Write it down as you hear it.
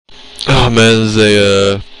Oh man, this is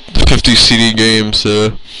a 50 CD game,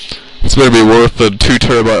 so it's better be worth the 2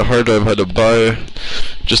 terabyte hard drive I had to buy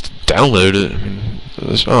just to download it. I mean,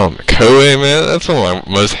 Koei, man, that's one of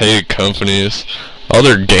my most hated companies. All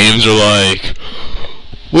their games are like,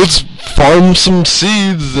 let's farm some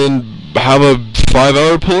seeds and have a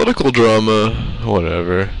 5-hour political drama,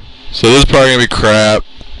 whatever. So this is probably gonna be crap,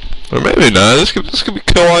 or maybe not. This could be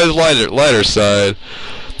Koei's lighter side.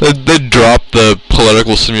 They dropped the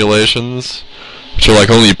political simulations, which are like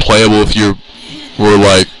only playable if you were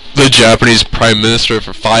like the Japanese Prime Minister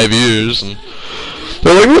for 5 years, and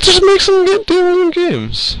they're like, let's just make some damn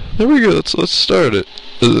games. There we go. Let's start it.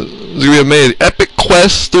 It's gonna be amazing. Epic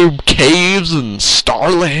quests through caves and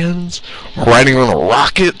starlands, riding on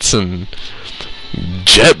rockets and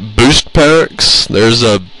jet boost packs. There's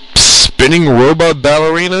a spinning robot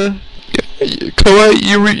ballerina. Koei,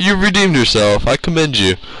 you redeemed yourself. I commend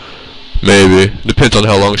you. Maybe. Depends on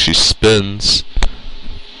how long she spins.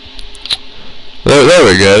 There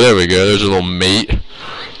we go. There's a little mate.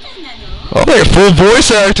 Oh, they got full voice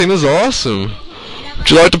acting. This is awesome. Would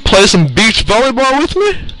you like to play some beach volleyball with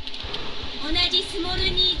me?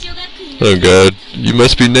 Oh god, you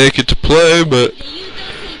must be naked to play, but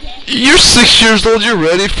you're 6 years old. You're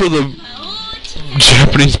ready for the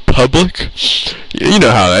Japanese public. You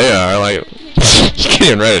know how they are. Like, you can't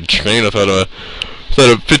even ride a train without a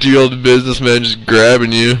 50-year-old businessman just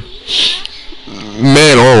grabbing you.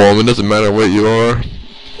 Man or woman, doesn't matter what you are.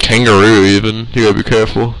 Kangaroo even. You gotta be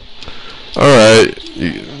careful. Alright,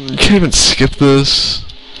 you can't even skip this.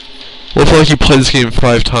 Well, I feel like you played this game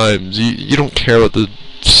 5 times. You don't care about the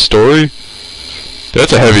story?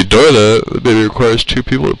 That's a heavy door, that maybe requires 2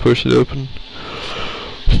 people to push it open.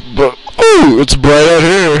 But, oh, it's bright out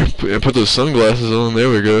here. Put those sunglasses on, there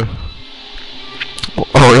we go.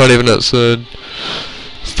 Oh, we're not even outside.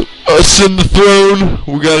 Ascend the throne.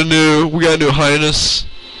 We got a new highness.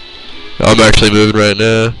 I'm actually moving right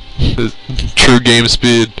now. True game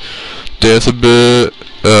speed. Dance a bit.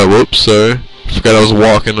 Whoops, sorry. Forgot I was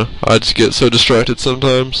walking. I just get so distracted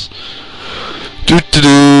sometimes. Yeah.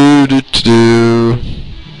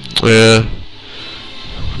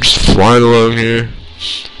 I'm just flying along here.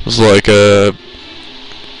 It's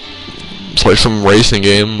like some racing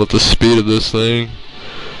game with the speed of this thing.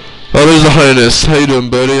 Oh, there's the highness. How you doing,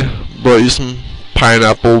 buddy? Brought you some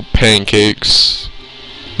pineapple pancakes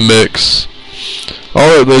mix.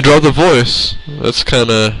 Oh, they dropped the voice. It's kind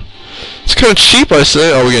of cheap, I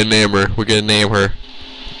say. Oh, we gotta name her.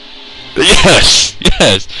 Yes,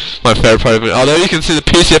 my favorite part of it. Although you can see the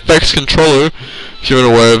PCFX controller, if you weren't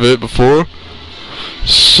aware of it before.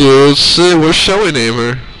 So let's see. What shall we name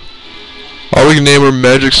her? Oh, we can name her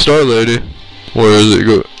Magic Star Lady. Where is it?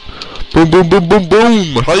 Go. Boom, boom, boom, boom,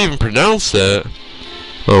 boom. How do you even pronounce that?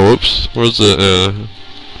 Oh, whoops. Where's the,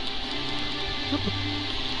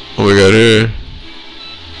 what we got here?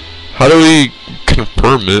 How do we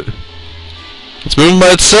confirm it? It's moving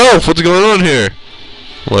by itself. What's going on here?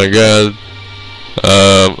 Oh my god.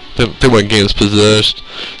 I think my game's possessed.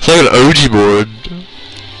 It's like an OG board.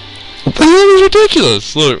 What the hell is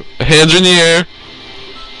ridiculous? Look, hands are in the air.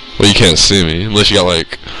 Well, you can't see me unless you got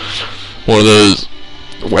like one of those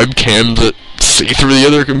webcams that see through the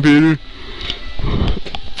other computer.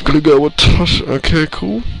 Gonna go with touch. Okay,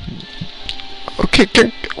 cool. Okay,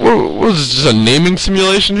 what is this, just a naming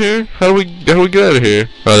simulation here? How do we get out of here?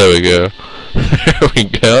 Oh, there we go. There we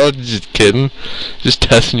go. Just kidding. Just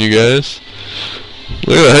testing you guys.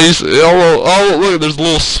 Look at that. Oh, look, there's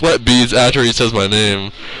little sweat beads after he says my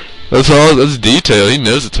name. That's all. That's detail. He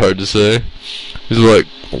knows it's hard to say. He's like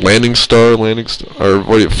landing star, or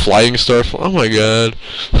what? Flying star. Oh my god.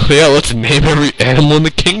 Yeah, let's name every animal in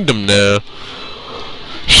the kingdom now.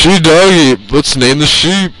 She doggy. Let's name the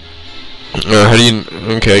sheep. How do you?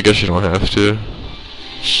 Okay, I guess you don't have to.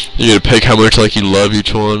 You gotta pick how much like you love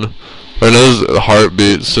each one. I know this is a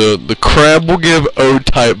heartbeat. So the crab will give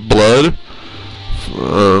O-type blood.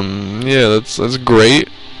 Yeah, that's great.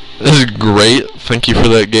 This is great. Thank you for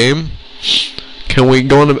that game. Can we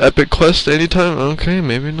go on an epic quest anytime? Okay,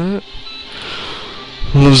 maybe not.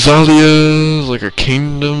 Lozalia's like a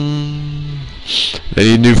kingdom.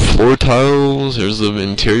 Any new floor tiles? Here's the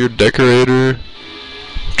interior decorator.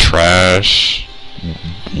 Trash.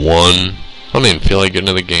 1. I don't even feel like getting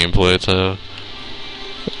into the gameplay.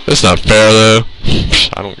 It's not fair though.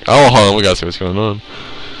 Oh, hold on. We gotta see what's going on.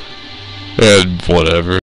 Yeah, whatever.